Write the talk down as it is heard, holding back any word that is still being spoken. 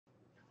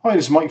Hi,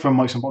 this is Mike from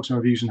Mike's Unboxing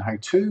Reviews and How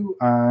To,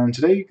 and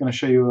today I'm going to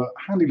show you a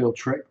handy little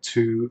trick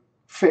to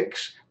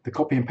fix the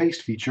copy and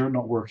paste feature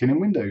not working in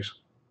Windows.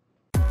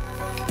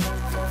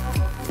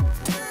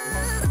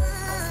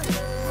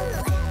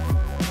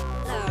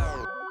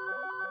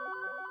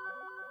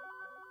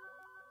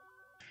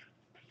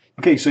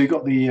 Okay, so you've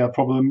got the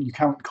problem you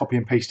can't copy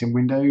and paste in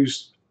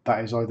Windows.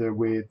 That is either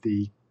with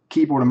the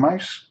keyboard and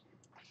mouse,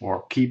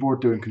 or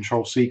keyboard doing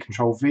Control-C,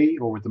 Control-V,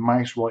 or with the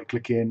mouse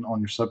right-clicking on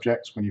your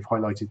subjects when you've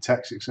highlighted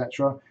text,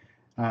 etc.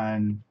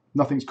 And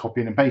nothing's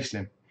copying and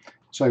pasting.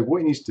 So what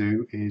you need to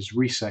do is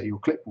reset your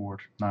clipboard.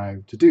 Now,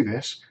 to do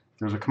this,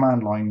 there's a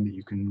command line that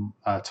you can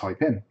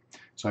type in.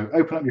 So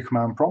open up your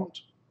command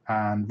prompt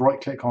and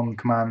right-click on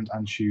command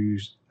and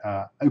choose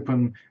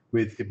Open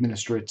with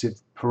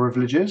Administrative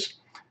Privileges.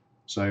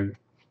 So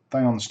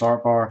down on the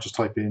start bar, just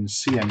type in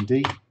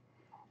CMD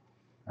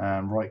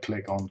and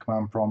right-click on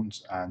command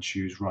prompt and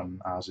choose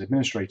Run as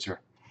Administrator.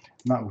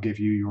 And that will give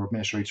you your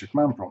administrator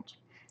command prompt.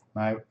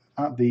 Now,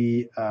 at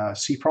the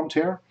C prompt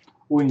here,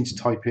 all you need to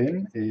type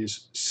in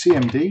is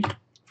CMD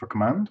for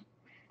command,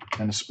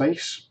 then a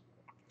space,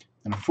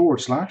 then a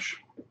 /,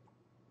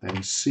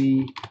 then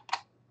C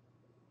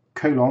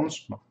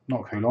colons,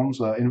 not colons,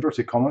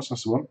 inverted commas,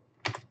 that's the one,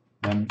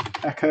 then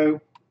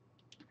echo,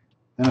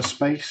 then a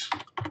space,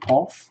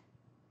 off,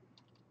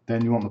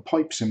 then you want the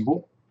pipe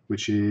symbol,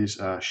 which is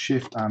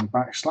shift and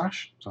 /, so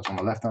that's on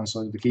the left hand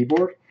side of the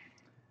keyboard,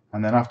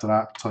 and then after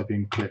that type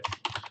in clip,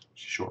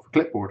 which is short for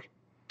clipboard,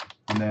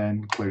 and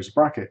then close the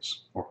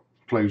brackets, or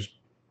close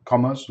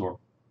commas, or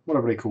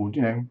whatever they called,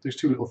 you know, there's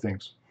two little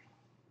things.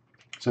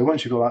 So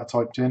once you've got that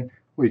typed in,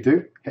 what you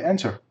do, hit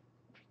enter.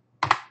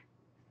 And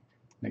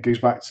it goes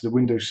back to the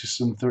Windows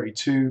System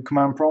 32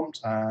 command prompt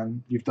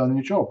and you've done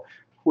your job.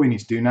 All you need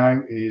to do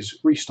now is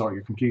restart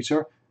your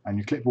computer and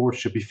your clipboard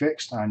should be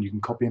fixed and you can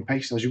copy and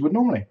paste as you would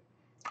normally.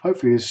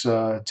 Hopefully this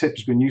tip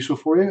has been useful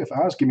for you. If it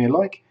has, give me a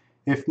like.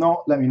 If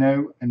not, let me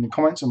know in the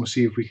comments and we'll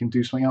see if we can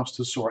do something else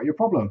to sort out your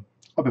problem.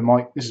 I've been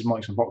Mike, this is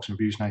Mike's Unboxing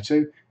Reviews Now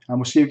Too, and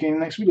we'll see you again in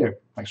the next video.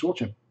 Thanks for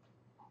watching.